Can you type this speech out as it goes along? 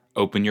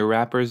Open your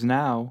wrappers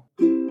now.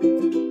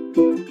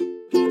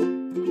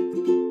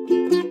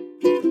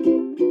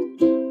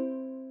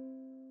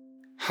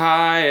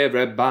 Hi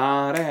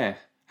everybody,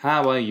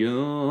 how are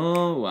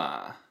you?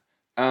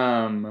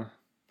 I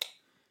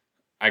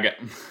get,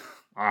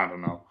 I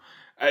don't know.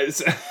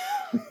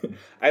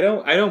 I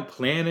don't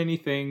plan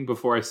anything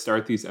before I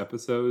start these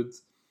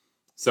episodes.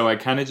 So I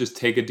kind of just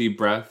take a deep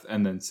breath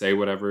and then say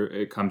whatever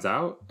it comes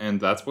out. And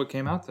that's what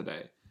came out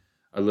today.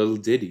 A little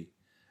ditty.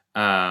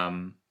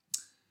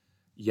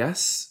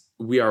 Yes,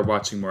 we are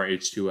watching more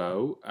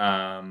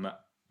H2O.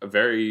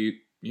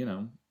 Very,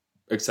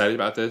 excited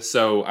about this.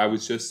 So I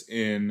was just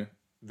in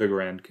the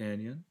Grand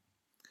Canyon,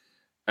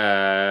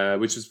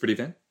 which was pretty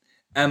fun.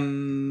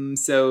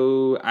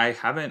 So I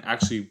haven't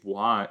actually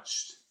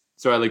watched.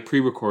 So I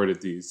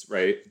pre-recorded these,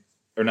 right?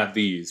 Or not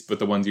these, but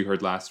the ones you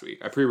heard last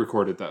week. I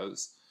pre-recorded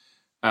those.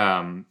 So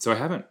I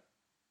haven't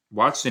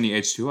watched any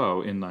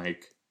H2O in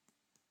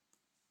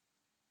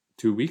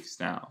 2 weeks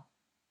now.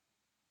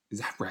 Is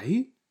that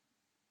right?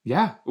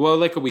 Yeah.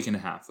 Well, a week and a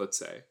half, let's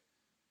say.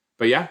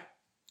 But yeah,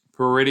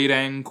 pretty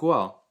dang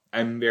cool.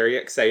 I'm very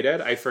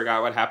excited. I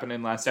forgot what happened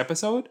in last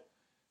episode.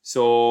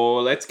 So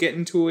let's get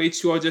into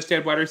H2O Just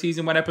Add Water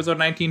Season 1, Episode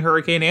 19,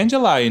 Hurricane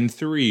Angela in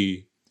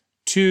 3,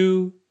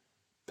 2,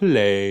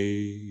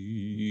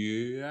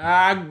 play.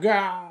 I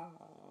got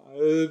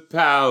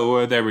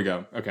power. There we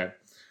go. Okay. A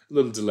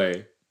little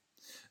delay.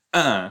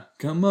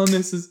 Come on,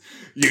 this is...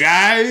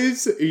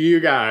 You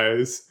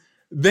guys.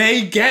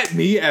 They get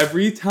me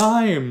every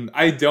time.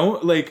 I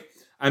don't,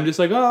 I'm just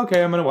oh,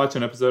 okay, I'm going to watch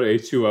an episode of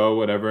H2O,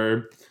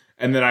 whatever.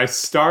 And then I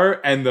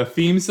start, and the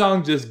theme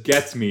song just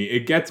gets me.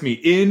 It gets me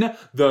in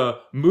the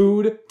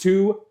mood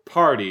to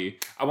party.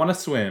 I want to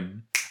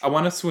swim. I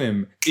want to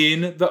swim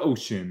in the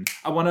ocean.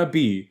 I want to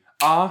be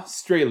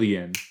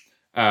Australian.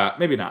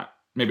 Maybe not.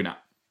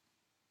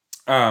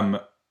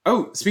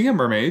 Speaking of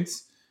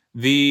mermaids,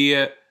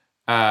 I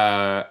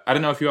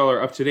don't know if you all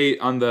are up to date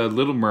on the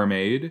Little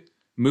Mermaid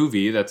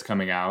movie that's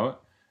coming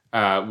out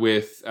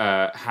with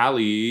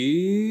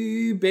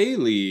Halle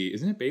Bailey.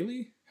 Isn't it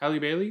Bailey? Halle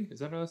Bailey? Is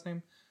that her last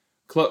name?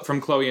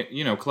 From Chloe,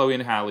 Chloe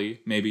and Halle,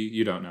 maybe,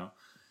 you don't know.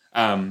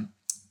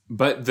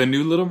 But the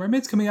new Little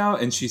Mermaid's coming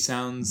out, and she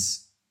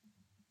sounds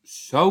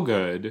so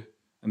good.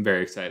 I'm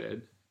very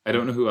excited. I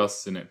don't know who else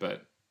is in it,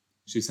 but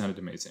she sounded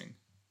amazing.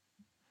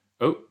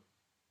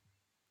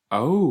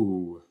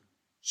 Oh,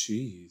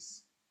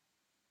 jeez.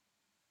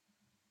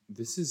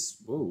 This is,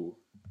 whoa.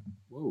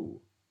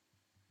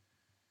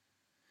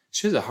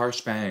 She has a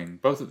harsh bang.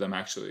 Both of them,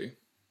 actually.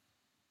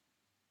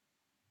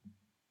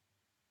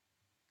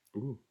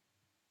 Ooh.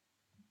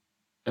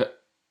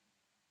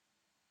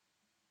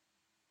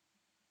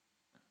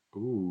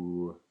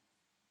 Ooh.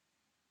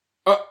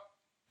 Oh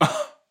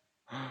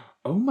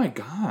my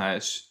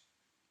gosh.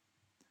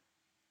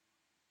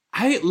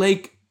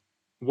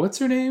 What's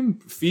her name?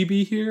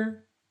 Phoebe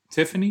here?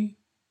 Tiffany?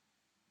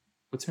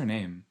 What's her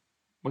name?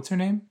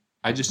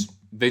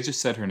 They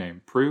just said her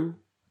name. Prue?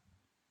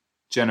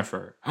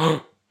 Jennifer.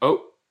 Oh.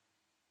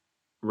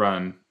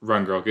 Run,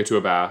 girl. Get to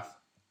a bath.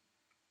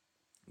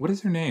 What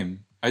is her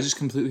name? I just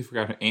completely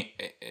forgot her name.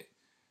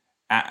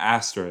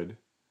 Astrid.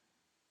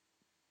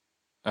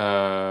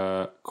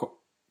 I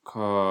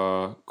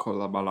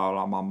don't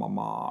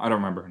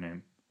remember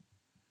her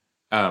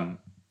name.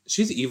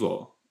 She's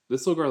evil.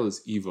 This little girl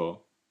is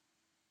evil.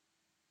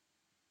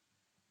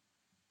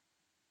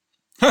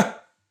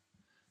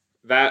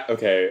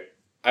 Okay.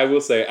 I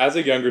will say, as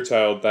a younger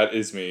child, that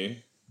is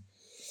me.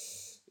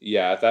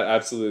 Yeah, that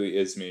absolutely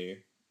is me.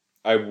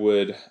 I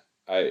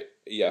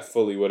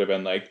fully would have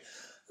been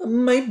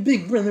my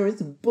big brother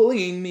is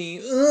bullying me.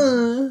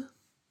 Ooh.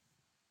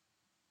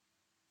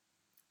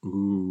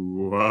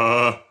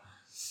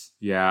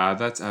 Yeah,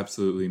 that's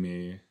absolutely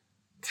me.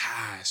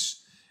 Gosh.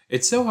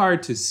 It's so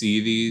hard to see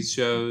these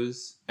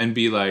shows and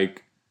be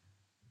like,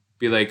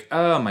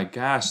 oh my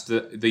gosh,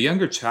 the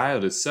younger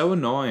child is so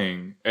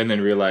annoying. And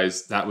then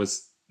realize that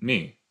was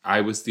me.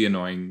 I was the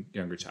annoying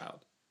younger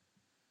child.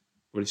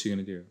 What is she going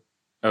to do?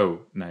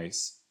 Oh,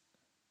 nice.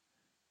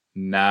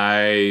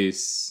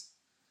 Nice.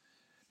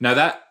 Now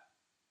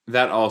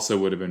that also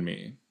would have been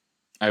me,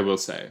 I will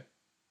say.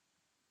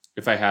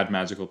 If I had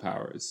magical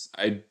powers,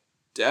 I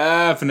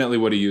definitely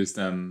would have used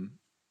them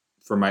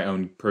for my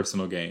own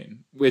personal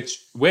gain.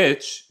 Which.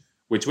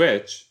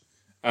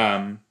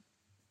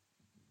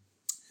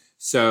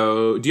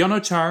 So, do y'all know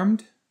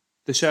Charmed?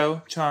 The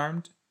show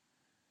Charmed?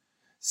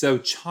 So,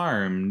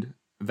 Charmed,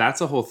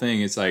 that's a whole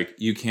thing. It's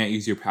you can't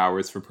use your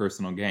powers for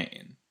personal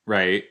gain,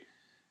 right?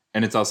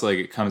 And it's also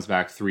it comes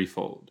back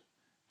threefold.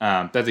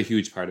 That's a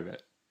huge part of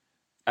it.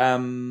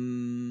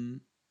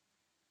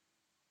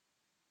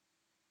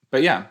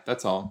 But yeah,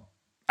 that's all.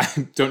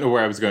 I don't know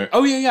where I was going.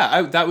 Oh,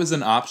 yeah. That was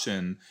an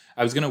option.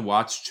 I was going to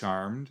watch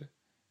Charmed,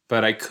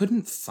 but I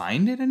couldn't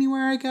find it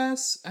anywhere, I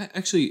guess.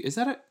 Actually, is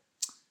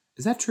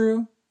that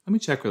true? Let me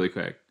check really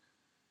quick.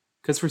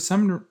 Because for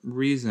some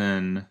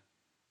reason,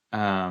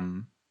 I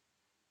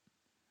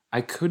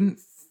couldn't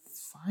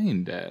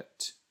find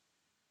it.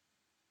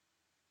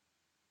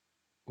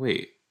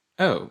 Wait.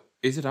 Oh,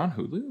 Is it on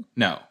Hulu?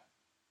 No.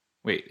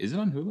 Wait, is it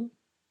on Hulu?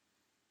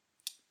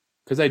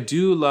 Because I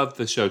do love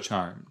the show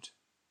Charmed.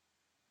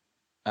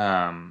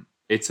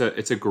 It's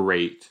a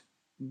great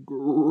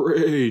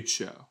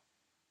show.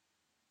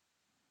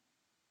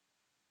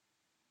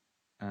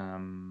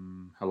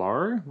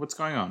 Hello? What's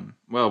going on?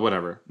 Well,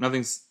 whatever.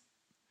 Nothing's.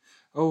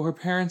 Oh, her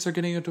parents are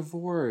getting a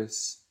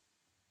divorce.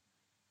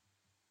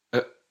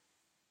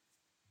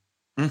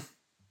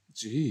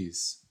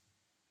 Jeez.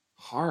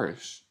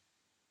 Harsh.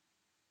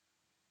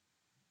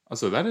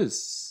 Also, that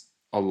is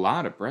a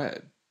lot of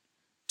bread.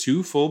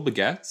 2 full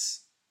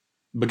baguettes?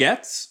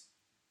 Baguettes?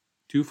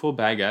 2 full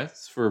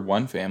baguettes for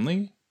one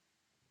family?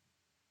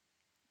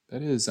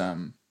 That is,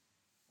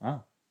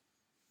 wow.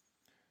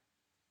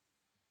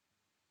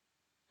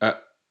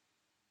 Uh-oh.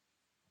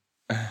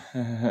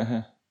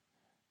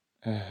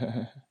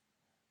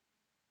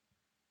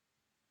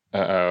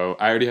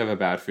 I already have a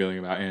bad feeling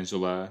about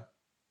Angela.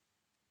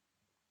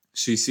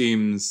 She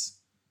seems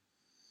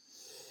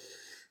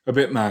a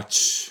bit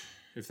much,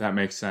 if that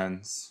makes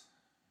sense.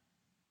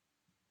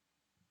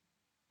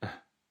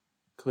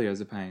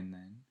 Cleo's a pain,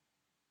 then.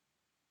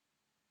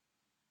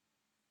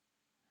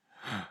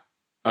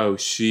 Oh,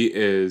 she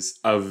is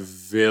a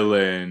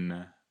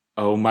villain.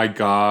 Oh my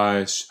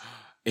gosh.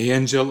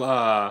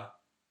 Angela.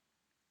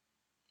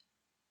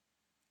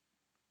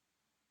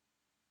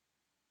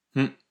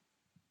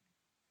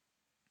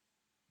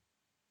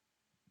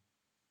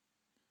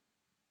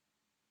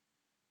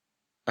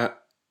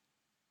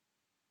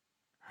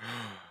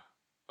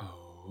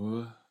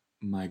 Oh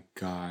my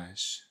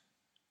gosh.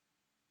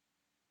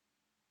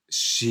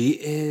 She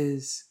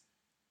is.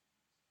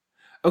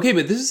 Okay,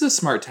 but this is a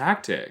smart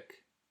tactic.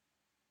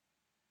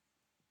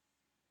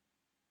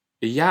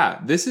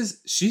 Yeah,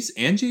 she's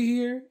Angie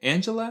here.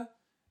 Angela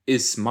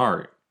is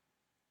smart.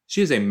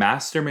 She is a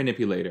master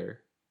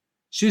manipulator.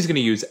 She's going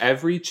to use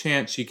every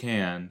chance she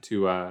can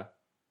to,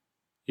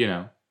 you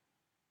know.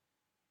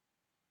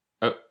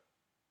 Oh.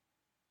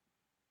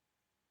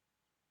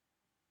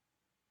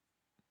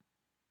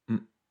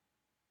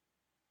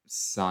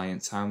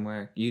 Science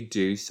homework. You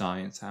do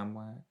science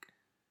homework.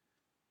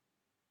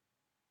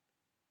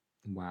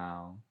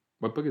 Wow.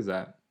 What book is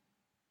that?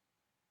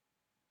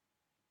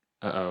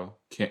 Uh-oh.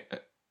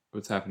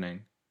 What's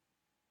happening?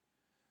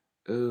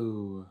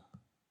 Ooh.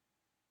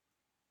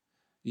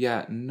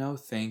 Yeah, no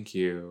thank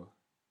you.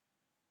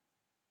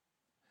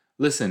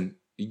 Listen,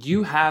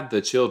 you had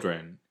the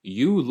children.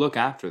 You look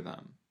after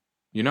them.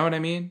 You know what I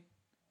mean?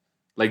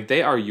 Like,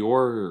 they are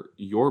your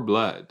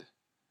blood.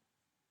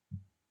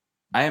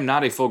 I am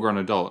not a full-grown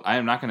adult. I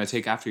am not going to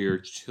take after your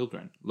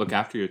children. Look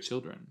after your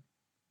children.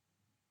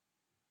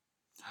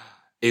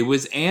 It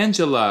was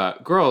Angela.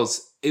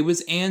 Girls, it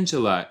was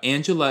Angela.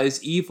 Angela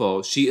is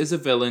evil. She is a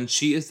villain.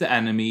 She is the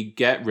enemy.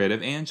 Get rid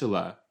of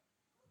Angela.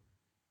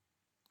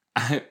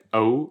 I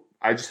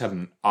just had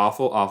an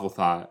awful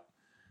thought.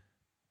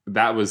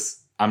 I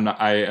am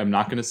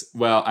not going to,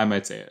 well, I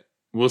might say it.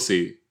 We'll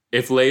see.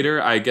 If later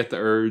I get the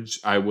urge,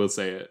 I will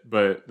say it.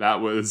 But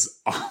that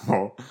was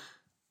awful.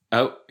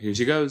 Oh, here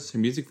she goes. Her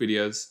music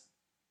videos.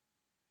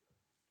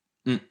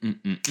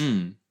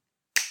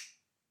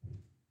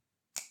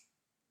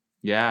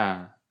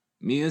 Yeah.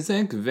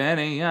 Music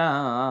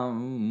video.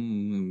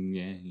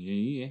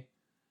 Yeah.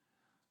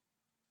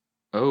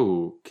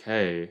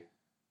 Okay.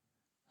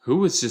 Who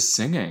was just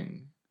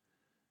singing?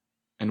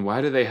 And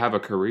why do they have a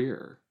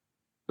career?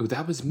 Oh,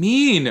 that was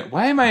mean.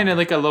 Why am I in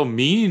like a little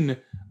mean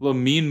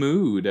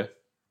mood?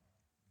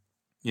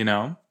 You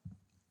know?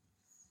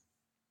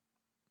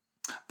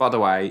 By the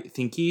way,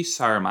 thank you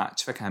so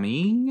much for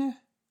coming.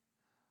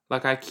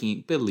 Like, I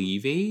can't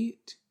believe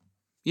it.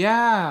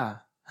 Yeah.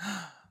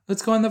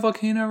 Let's go on the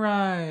volcano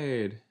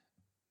ride.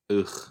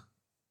 Ugh.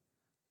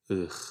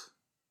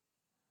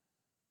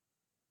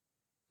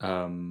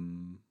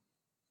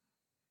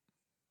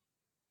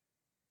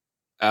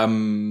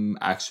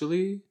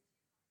 Actually?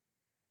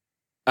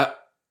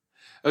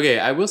 Okay,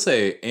 I will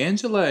say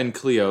Angela and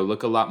Cleo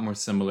look a lot more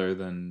similar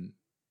than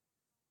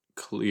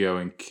Cleo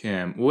and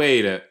Kim.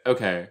 Wait,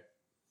 okay.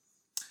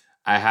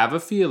 I have a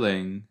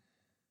feeling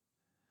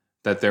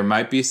that there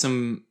might be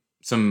some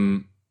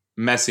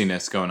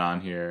messiness going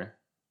on here.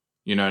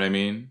 You know what I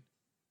mean?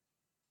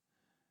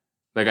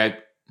 Like, I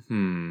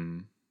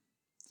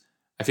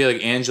feel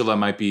like Angela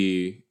might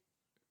be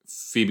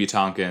Phoebe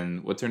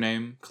Tonkin, what's her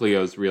name?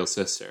 Cleo's real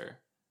sister.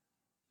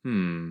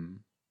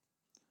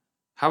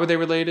 How are they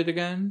related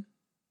again?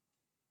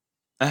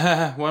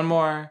 One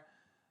more.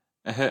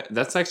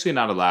 That's actually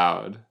not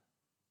allowed.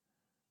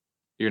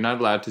 You're not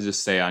allowed to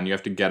just stay on. You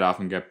have to get off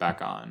and get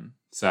back on.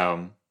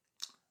 So,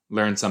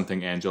 learn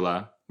something,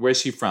 Angela. Where's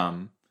she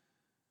from?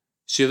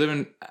 She live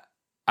in...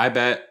 I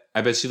bet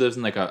she lives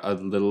in like a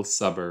little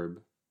suburb,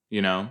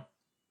 you know?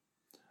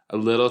 A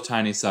little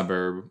tiny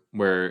suburb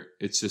where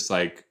it's just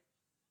like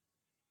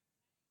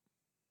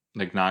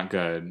not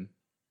good.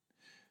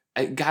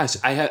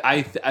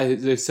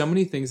 There's so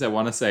many things I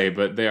want to say,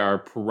 but they are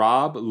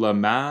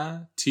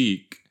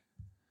problematic.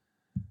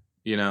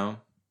 You know?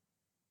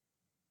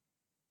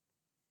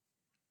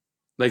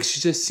 Like,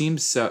 she just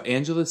seems so...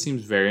 Angela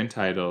seems very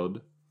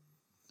entitled.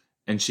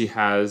 And she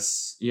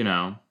has, you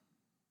know...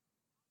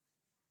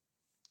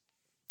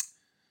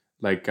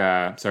 Like,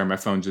 sorry, my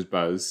phone just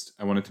buzzed.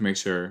 I wanted to make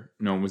sure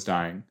no one was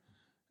dying.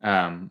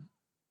 But,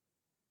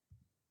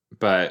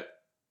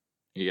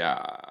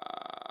 yeah.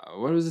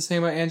 What was it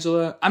saying about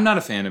Angela? I'm not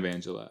a fan of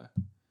Angela.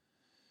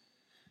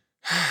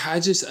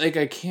 I just, like,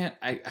 I can't...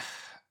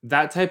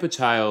 that type of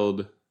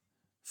child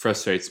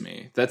frustrates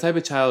me. That type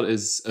of child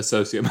is a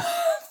sociopath.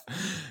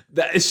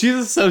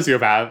 She's a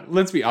sociopath.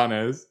 Let's be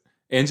honest.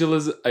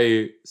 Angela's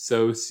a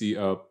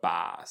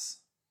sociopath.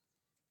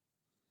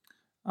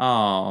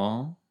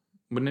 Oh,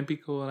 wouldn't it be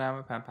cool to have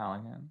a pet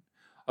pelican?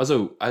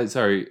 Also,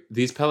 sorry,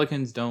 these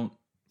pelicans don't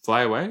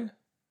fly away?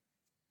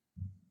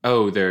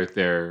 Oh,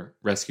 they're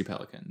rescue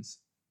pelicans.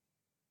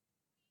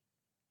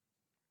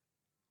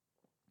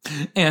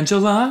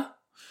 Angela,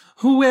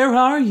 where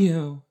are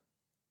you?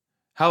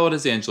 How old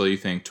is Angela, you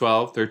think?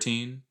 12,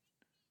 13,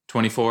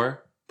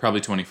 24?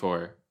 Probably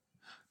 24.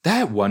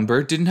 That one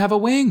bird didn't have a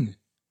wing.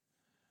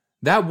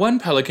 That one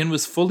pelican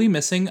was fully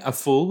missing a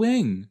full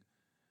wing.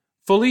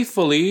 Full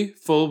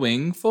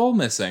wing, full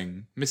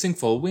missing. Missing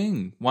full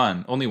wing.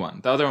 One, only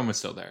one. The other one was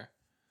still there.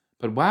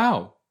 But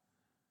wow.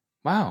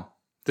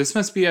 This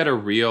must be at a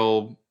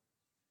real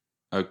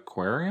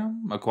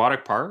aquarium?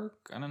 Aquatic park?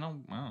 I don't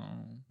know.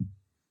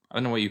 I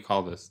don't know what you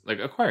call this. Like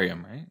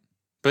aquarium, right?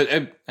 But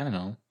I don't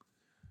know.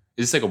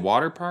 Is this like a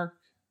water park?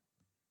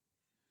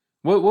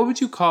 What would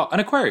you call an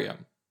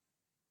aquarium?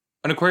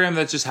 An aquarium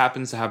that just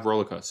happens to have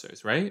roller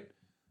coasters, right?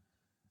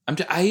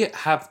 To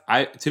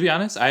be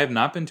honest, I have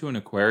not been to an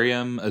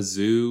aquarium, a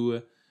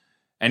zoo,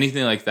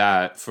 anything like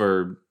that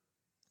for,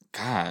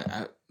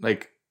 God,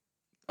 like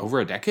over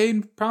a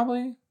decade,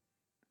 probably.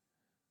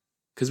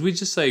 Because we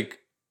just like,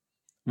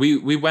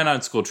 we went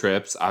on school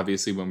trips,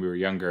 obviously, when we were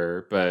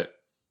younger, but,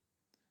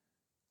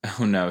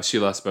 oh no, she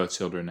lost both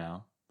children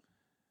now.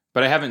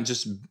 But I haven't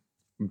just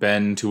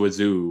been to a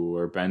zoo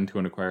or been to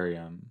an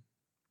aquarium,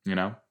 you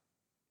know?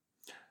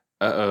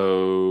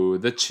 Uh-oh,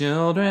 the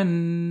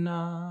children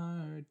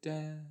are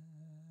dead.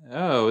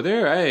 Oh,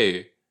 they're,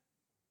 hey.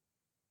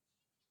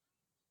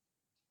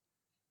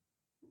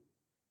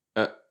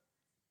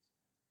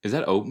 Is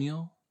that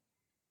oatmeal?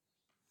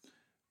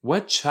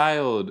 What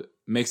child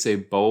makes a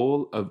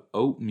bowl of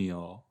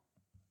oatmeal?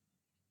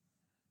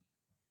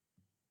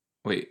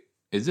 Wait,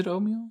 is it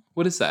oatmeal?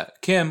 What is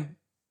that? Kim?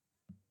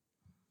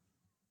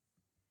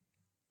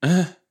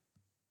 I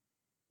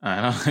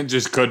don't know, it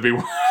just could be...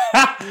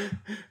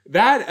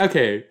 That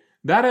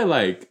I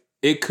like.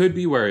 It could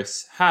be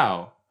worse.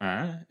 How?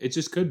 It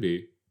just could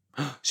be.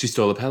 She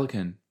stole a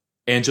pelican.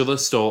 Angela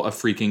stole a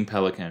freaking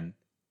pelican.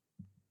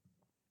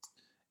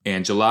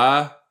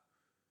 Angela,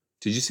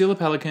 did you steal a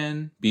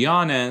pelican? Be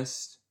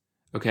honest.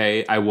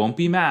 Okay, I won't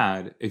be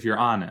mad if you're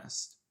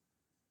honest.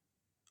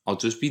 I'll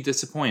just be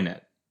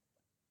disappointed.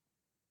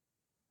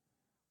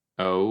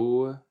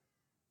 Oh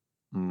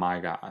my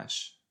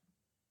gosh.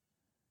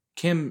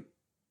 Kim,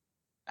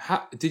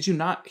 how did you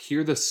not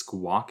hear the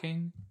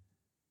squawking?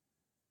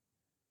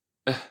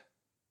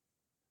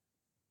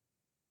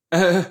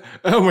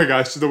 Oh my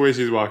gosh, the way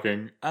she's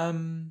walking. Do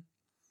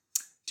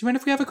you mind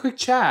if we have a quick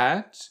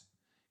chat?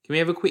 Can we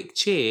have a quick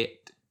chat?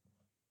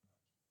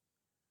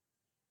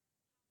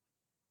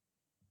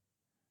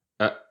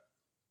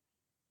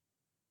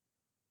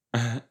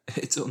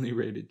 It's only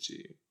rated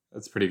G.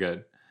 That's pretty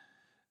good.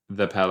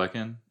 The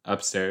pelican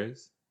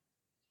upstairs.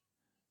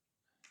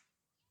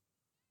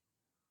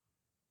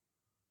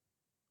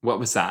 What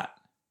was that?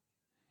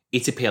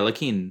 It's a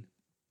pelican.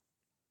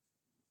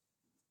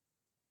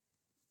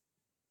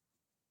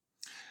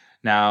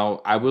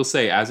 Now, I will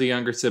say, as a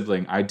younger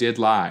sibling, I did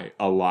lie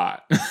a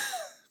lot.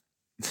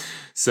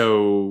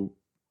 So,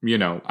 you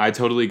know, I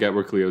totally get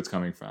where Cleo's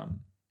coming from.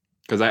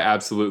 Because I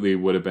absolutely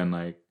would have been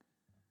like,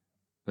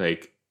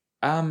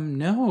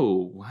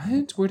 no,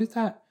 what?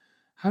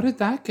 How did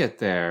that get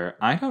there?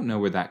 I don't know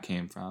where that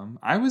came from.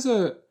 I was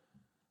a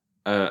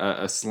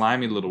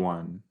slimy little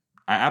one.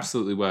 I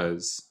absolutely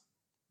was.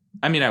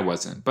 I mean, I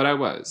wasn't, but I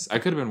was. I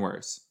could have been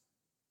worse.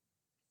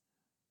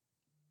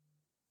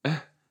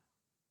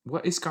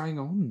 What is going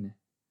on?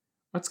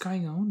 What's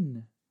going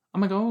on? Oh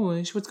my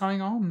gosh, what's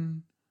going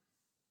on?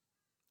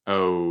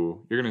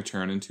 Oh, you're gonna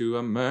turn into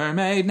a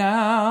mermaid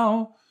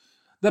now.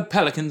 The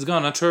pelican's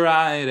gonna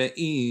try to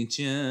eat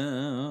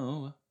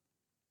you.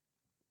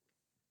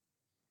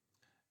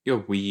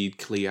 You're weird,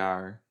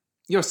 Cleo.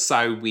 You're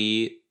so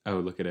weird. Oh,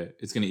 look at it.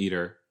 It's gonna eat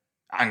her.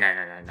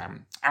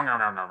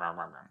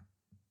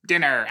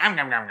 Dinner.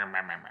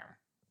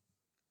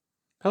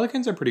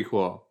 Pelicans are pretty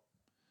cool.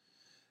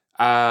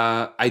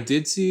 I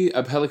did see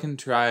a pelican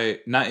try,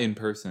 not in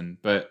person,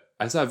 but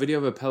I saw a video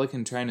of a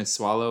pelican trying to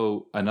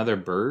swallow another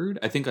bird.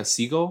 I think a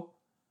seagull.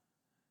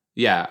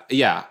 Yeah.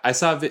 I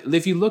saw,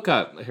 if you look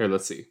up, here,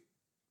 let's see.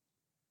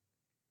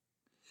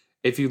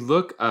 If you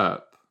look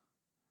up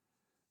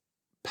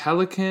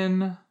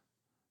pelican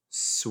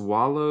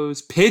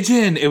swallows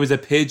pigeon, it was a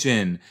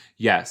pigeon.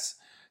 Yes.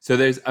 So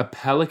there's a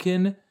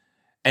pelican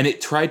and it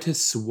tried to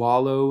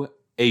swallow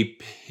a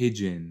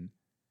pigeon.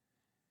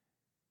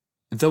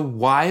 The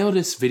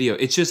wildest video.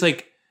 It's just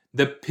like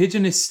the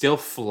pigeon is still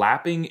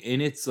flapping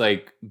in its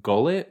like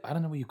gullet. I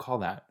don't know what you call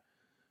that.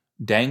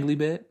 Dangly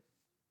bit.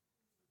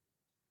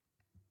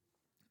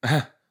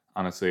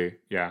 Honestly,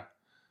 yeah.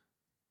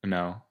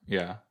 No,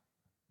 yeah.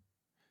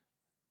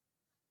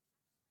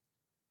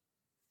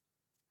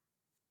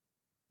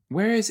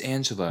 Where is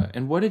Angela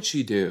and what did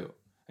she do?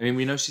 I mean,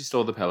 we know she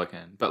stole the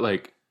pelican, but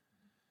like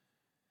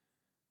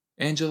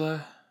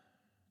Angela,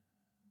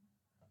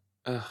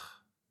 ugh.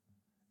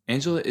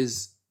 Angela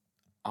is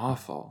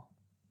awful.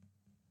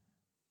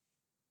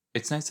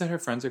 It's nice that her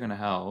friends are going to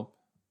help.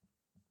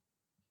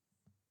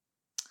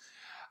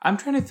 I'm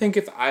trying to think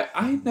if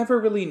I never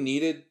really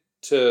needed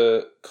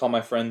to call my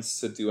friends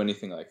to do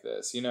anything like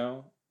this, you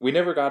know? We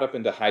never got up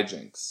into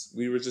hijinks.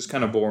 We were just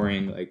kind of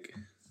boring, like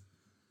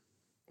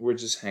we're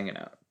just hanging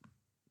out.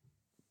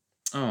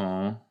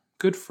 Oh,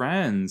 good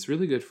friends,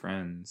 really good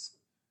friends.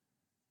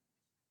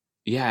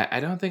 Yeah, I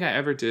don't think I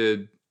ever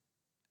did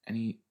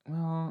any,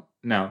 well,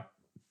 no.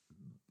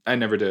 I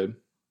never did.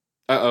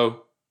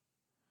 Uh-oh.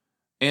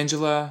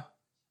 Angela,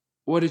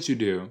 what did you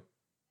do?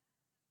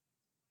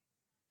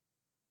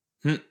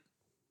 Hmm.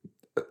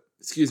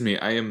 Excuse me,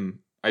 I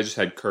just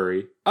had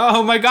curry.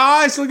 Oh my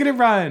gosh, look at it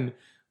run.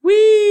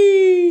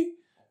 Whee!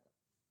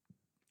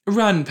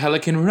 Run,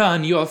 pelican,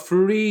 run, you're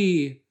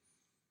free.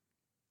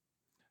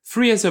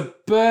 Free as a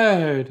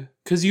bird.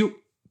 Cause you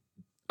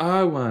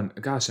I won.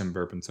 Gosh, I'm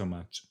burping so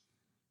much.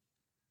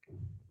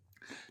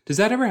 Does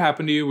that ever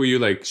happen to you where you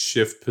like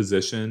shift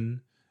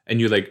position and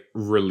you like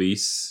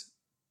release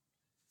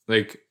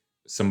like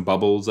some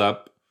bubbles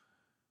up?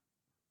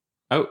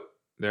 Oh,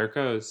 there it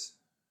goes.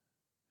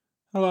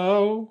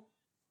 Hello?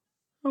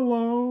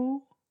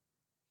 Hello?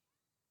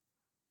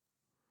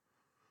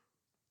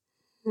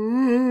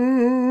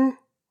 I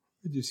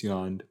just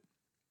yawned.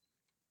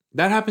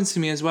 That happens to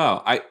me as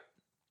well.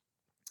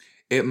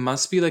 It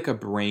must be like a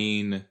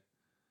brain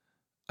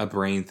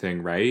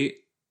thing, right?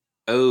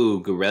 Oh,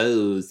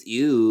 gross.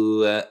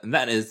 Ew.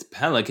 That is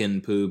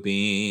pelican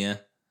poopy.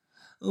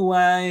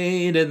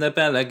 Why did the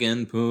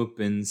pelican poop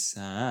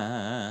inside?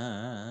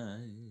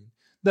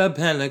 The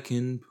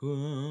pelican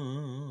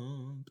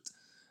pooped.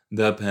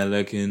 The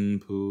pelican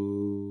pooped.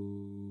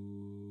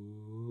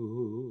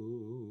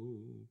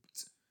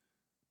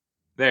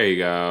 There you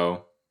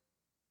go.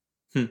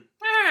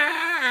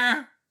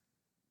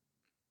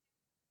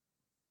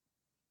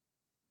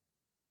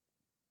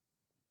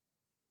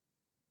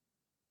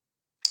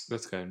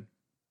 That's good.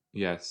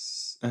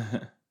 Yes.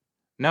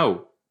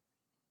 No.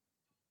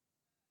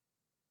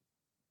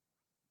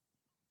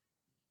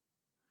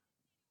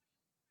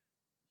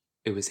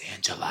 It was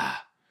Angela.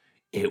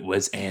 It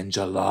was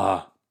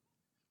Angela.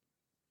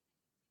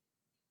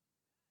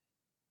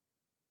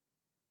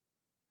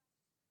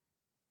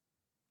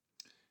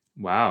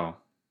 Wow.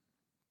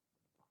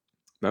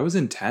 That was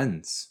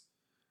intense.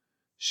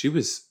 She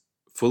was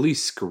fully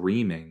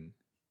screaming.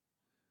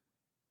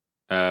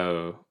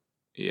 Oh,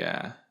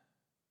 yeah.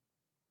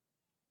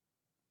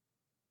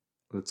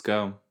 Let's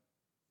go.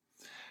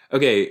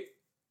 Okay,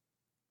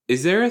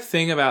 is there a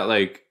thing about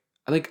like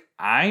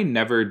I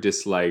never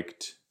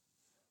disliked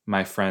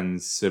my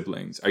friends'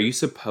 siblings. Are you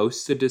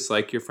supposed to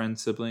dislike your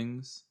friends'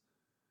 siblings?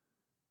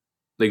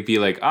 Like be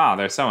like, "Ah,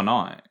 they're so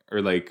annoying."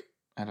 Or like,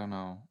 I don't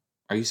know.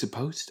 Are you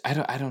supposed? I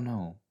don't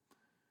know.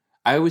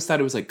 I always thought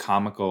it was like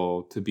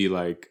comical to be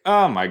like,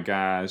 "Oh my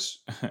gosh,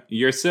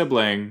 your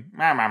sibling."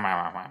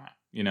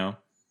 You know?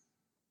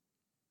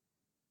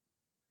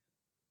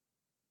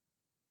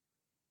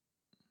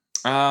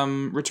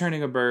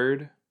 Returning a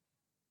bird.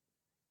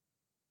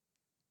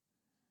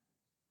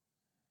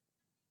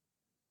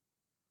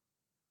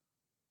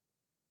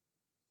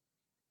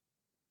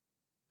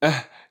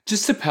 Uh,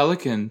 just a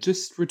pelican,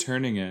 just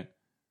returning it.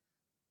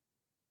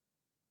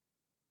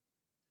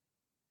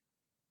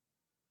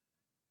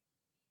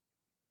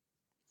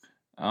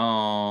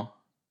 Oh,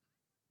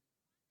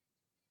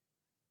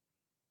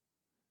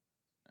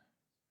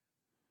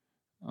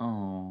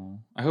 oh.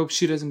 I hope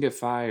she doesn't get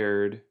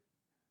fired.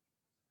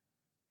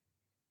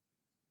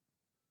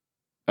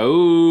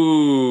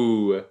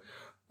 Oh,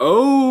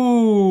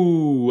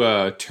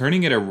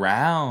 turning it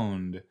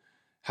around.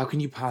 How can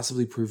you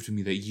possibly prove to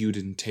me that you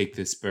didn't take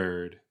this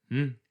bird?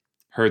 Hmm?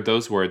 Heard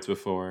those words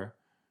before.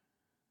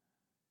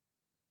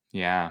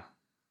 Yeah,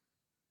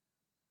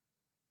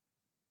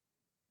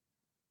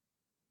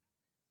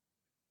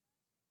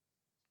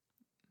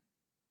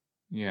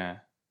 yeah.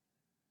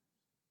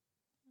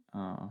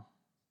 Oh.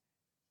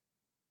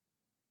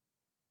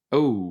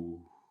 Oh.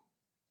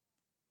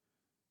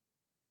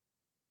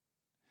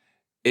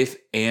 If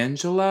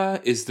Angela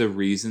is the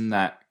reason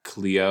that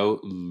Cleo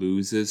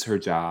loses her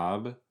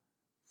job,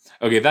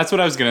 okay, that's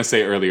what I was gonna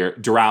say earlier.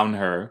 Drown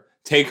her.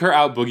 Take her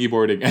out boogie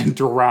boarding and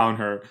drown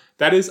her.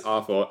 That is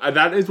awful.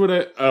 That is what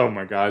I. Oh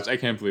my gosh, I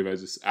can't believe I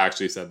just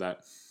actually said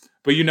that.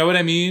 But you know what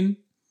I mean?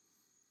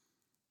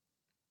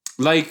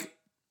 Like,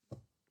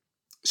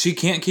 she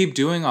can't keep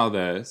doing all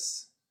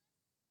this.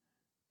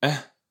 Eh,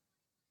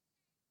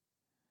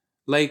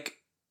 like,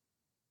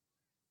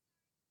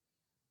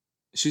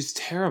 she's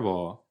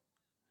terrible.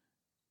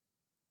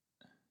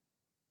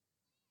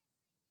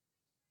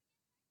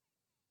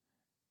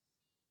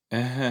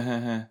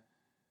 Yeah.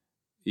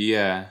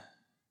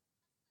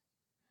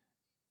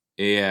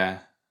 Yeah.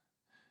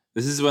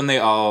 This is when they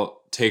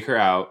all take her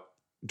out,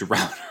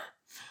 drown her.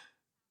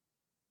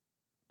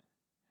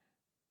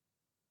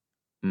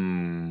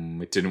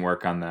 It didn't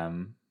work on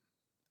them.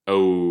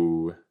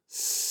 Oh.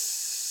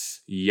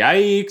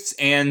 Yikes,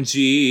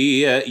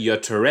 Angie. Your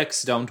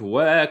tricks don't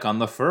work on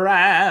the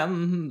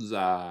friends.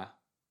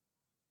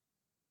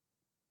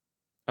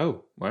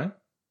 Oh, what?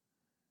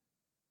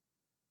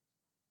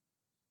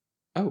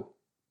 Oh.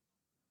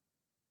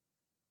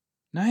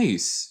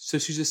 Nice. So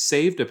she just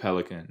saved a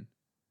pelican.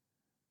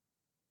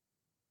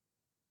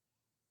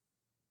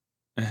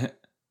 uh,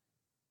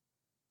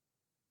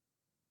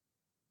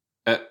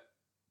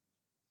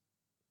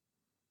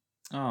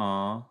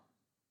 Aw.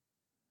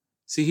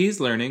 See, he's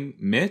learning.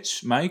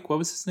 Mike, what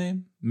was his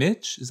name?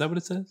 Mitch? Is that what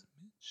it says?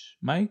 Mitch?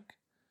 Mike?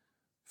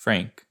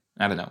 Frank?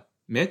 I don't know.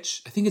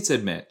 Mitch? I think it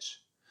said Mitch.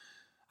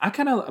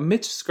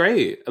 Mitch is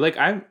great.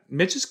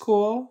 Mitch is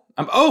cool.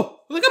 Look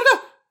up, no!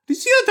 Did you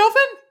see that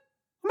dolphin?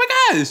 Oh my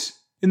gosh!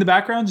 In the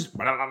background, just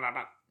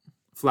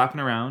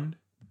flapping around.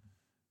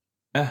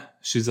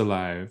 She's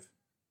alive.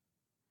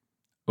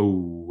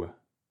 Oh.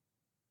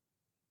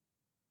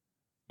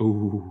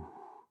 Oh.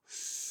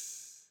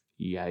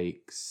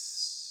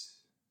 Yikes.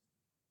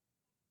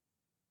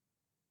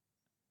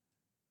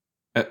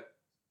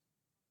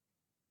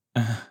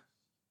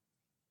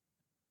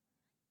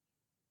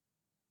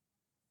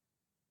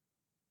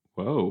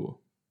 Whoa.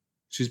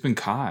 She's been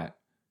caught.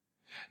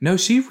 No,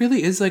 she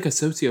really is like a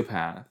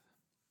sociopath.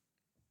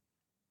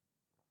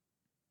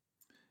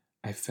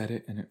 I fed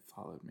it and it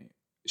followed me.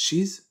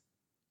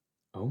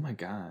 Oh my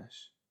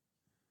gosh.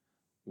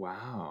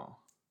 Wow.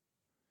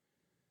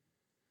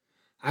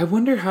 I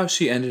wonder how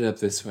she ended up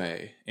this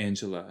way,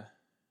 Angela.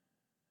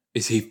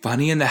 Is he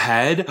funny in the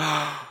head?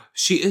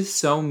 She is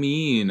so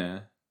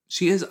mean.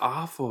 She is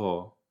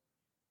awful.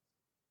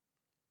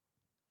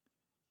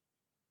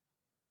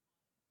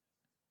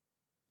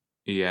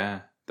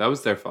 Yeah, that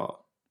was their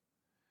fault.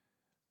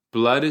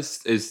 Blood is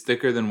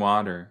thicker than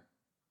water.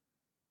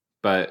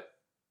 But,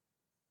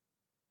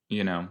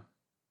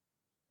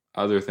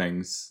 other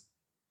things,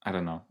 I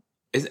don't know.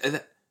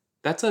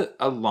 That's a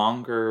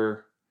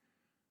longer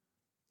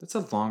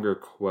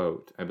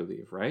quote, I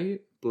believe,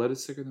 right? Blood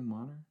is thicker than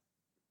water?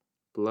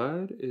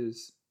 Blood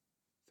is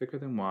thicker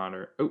than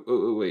water.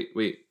 Oh,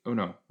 wait. Oh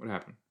no, what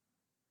happened?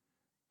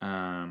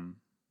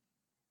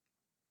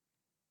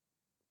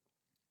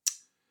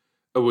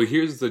 Oh, well,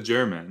 here's the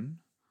German.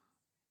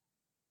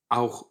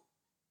 Auch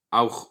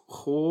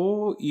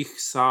ho ich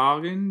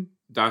sagen,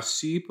 dass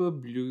Schiepe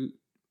Blut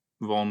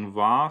von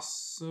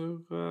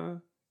Wasser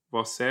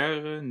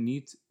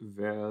nicht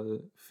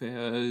verdirbt.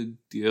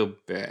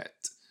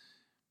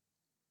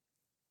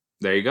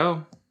 There you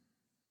go.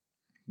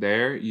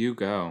 There you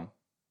go.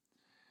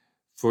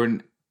 For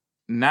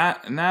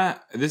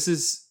this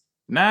is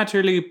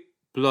naturally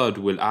blood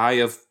will I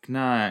of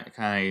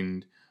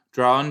kind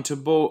drawn to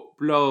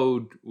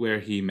blood where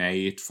he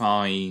may it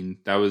find.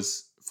 That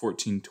was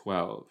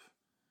 1412.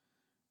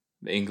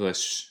 The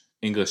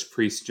English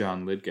priest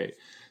John Lydgate.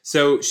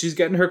 So she's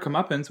getting her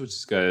comeuppance, which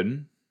is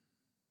good.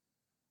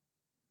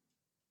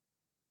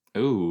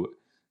 Ooh,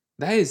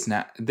 that is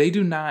not. They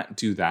do not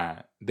do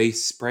that. They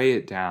spray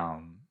it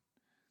down.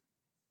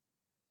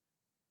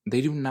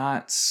 They do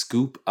not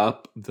scoop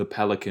up the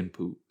pelican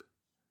poop.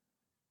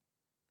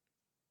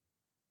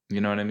 You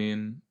know what I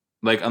mean?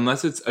 Like,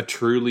 unless it's a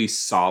truly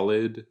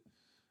solid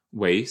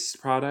waste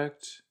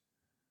product.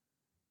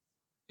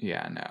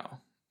 Yeah, no.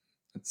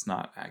 It's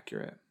not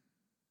accurate.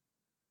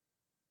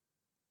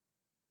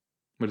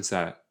 What is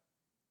that?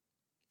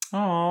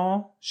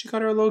 Oh, she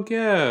got her a little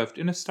gift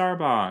in a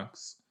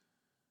Starbucks.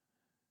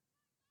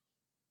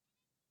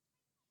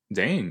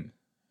 Dang.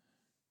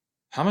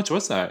 How much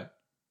was that?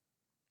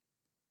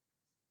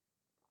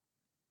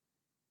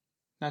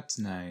 That's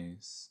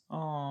nice.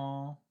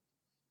 Oh.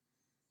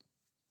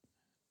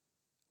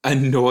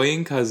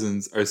 Annoying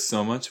cousins are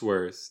so much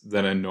worse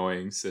than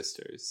annoying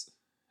sisters.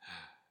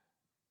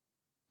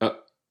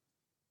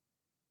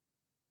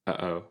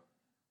 Uh-oh.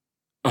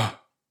 Oh.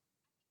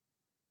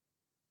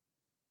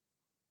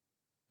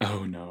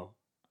 Oh no.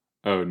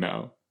 Oh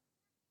no.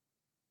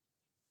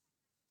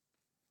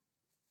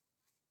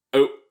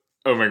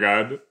 Oh my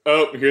god.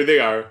 Oh, here they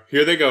are.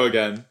 Here they go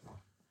again.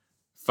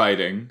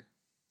 Fighting.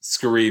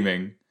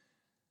 Screaming.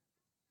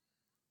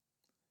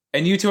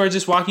 And you two are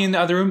just walking in the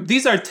other room?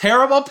 These are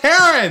terrible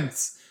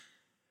parents!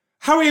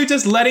 How are you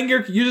just letting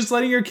your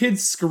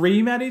kids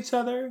scream at each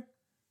other?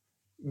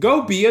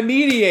 Go be a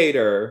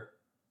mediator.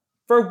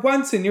 For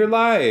once in your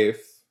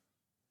life.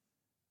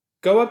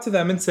 Go up to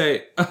them and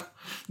say,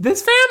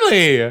 this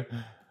family.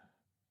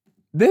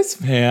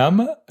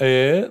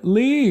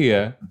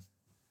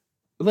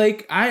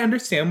 Like, I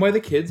understand why the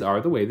kids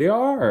are the way they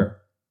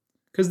are.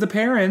 Because the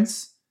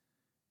parents,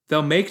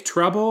 they'll make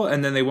trouble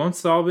and then they won't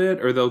solve it,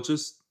 or they'll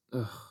just,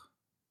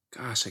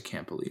 gosh, I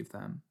can't believe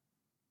them.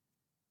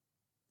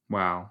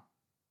 Wow.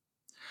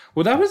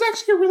 Well, that was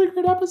actually a really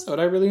great episode.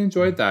 I really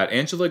enjoyed that.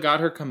 Angela got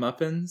her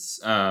comeuppance.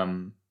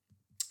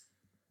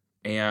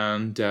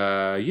 And,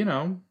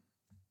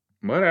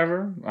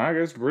 whatever. I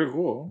guess pretty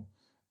cool.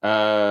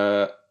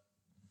 Oh,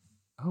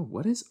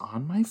 what is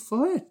on my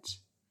foot?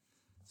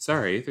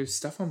 Sorry, there's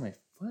stuff on my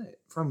foot.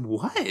 From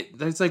what?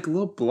 There's like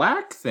little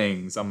black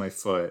things on my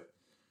foot.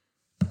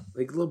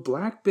 Like little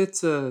black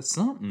bits of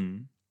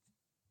something.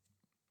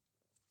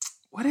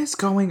 What is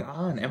going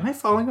on? Am I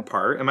falling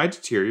apart? Am I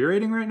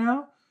deteriorating right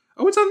now?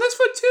 Oh, it's on this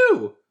foot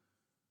too.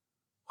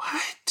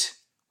 What?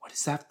 What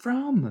is that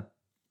from?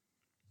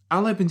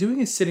 All I've been doing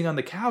is sitting on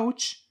the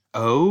couch.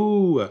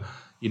 Oh,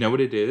 you know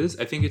what it is?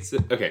 I think it's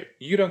okay.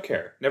 You don't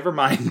care. Never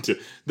mind.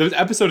 The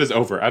episode is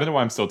over. I don't know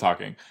why I'm still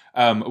talking.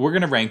 We're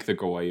gonna rank the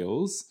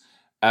Goyles.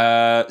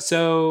 I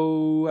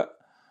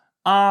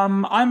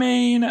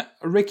mean,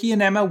 Ricky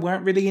and Emma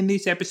weren't really in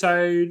this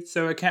episode,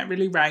 so I can't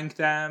really rank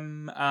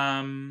them.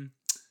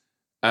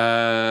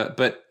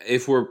 But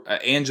if we're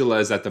Angela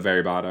is at the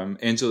very bottom.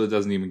 Angela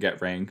doesn't even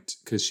get ranked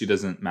because she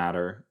doesn't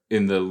matter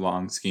in the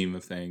long scheme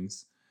of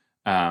things.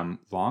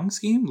 Long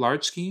scheme,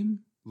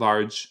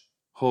 large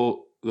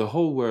whole the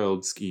whole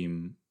world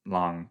scheme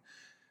long.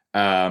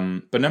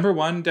 But number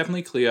one,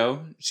 definitely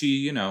Cleo.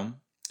 She,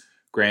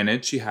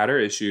 granted she had her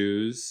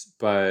issues,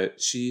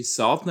 but she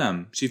solved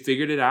them. She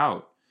figured it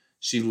out.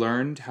 She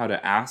learned how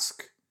to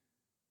ask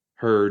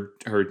her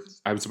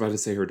I was about to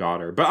say her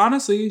daughter, but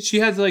honestly, she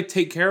had to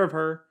take care of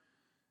her,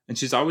 and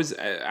she's always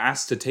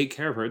asked to take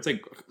care of her. It's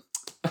like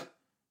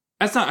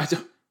that's not.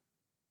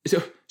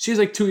 She's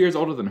 2 years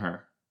older than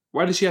her.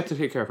 Why does she have to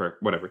take care of her?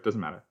 Whatever, it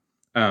doesn't matter.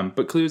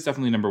 But Cleo's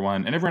definitely number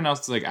one, and everyone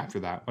else is after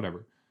that.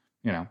 Whatever,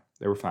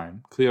 they were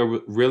fine.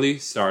 Cleo really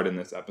starred in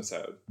this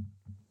episode,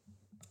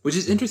 which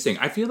is interesting.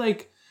 I feel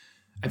like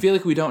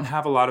we don't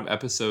have a lot of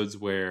episodes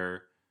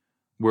where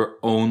we're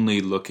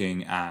only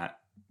looking at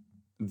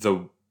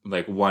the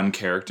one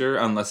character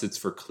unless it's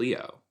for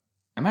Cleo.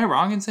 Am I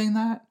wrong in saying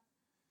that?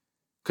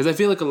 Because I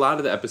feel like a lot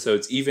of the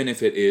episodes, even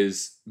if it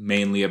is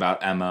mainly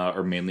about Emma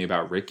or mainly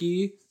about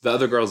Ricky, the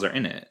other girls are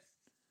in it.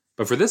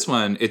 But for this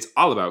one, it's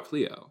all about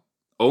Cleo.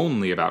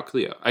 Only about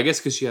Cleo. I guess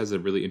because she has a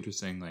really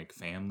interesting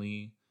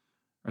family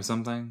or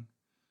something.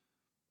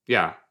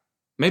 Yeah.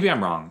 Maybe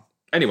I'm wrong.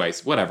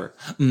 Anyways, whatever.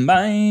 Bye.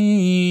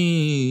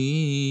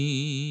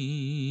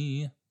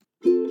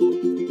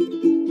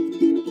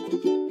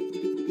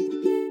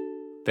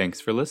 Thanks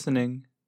for listening.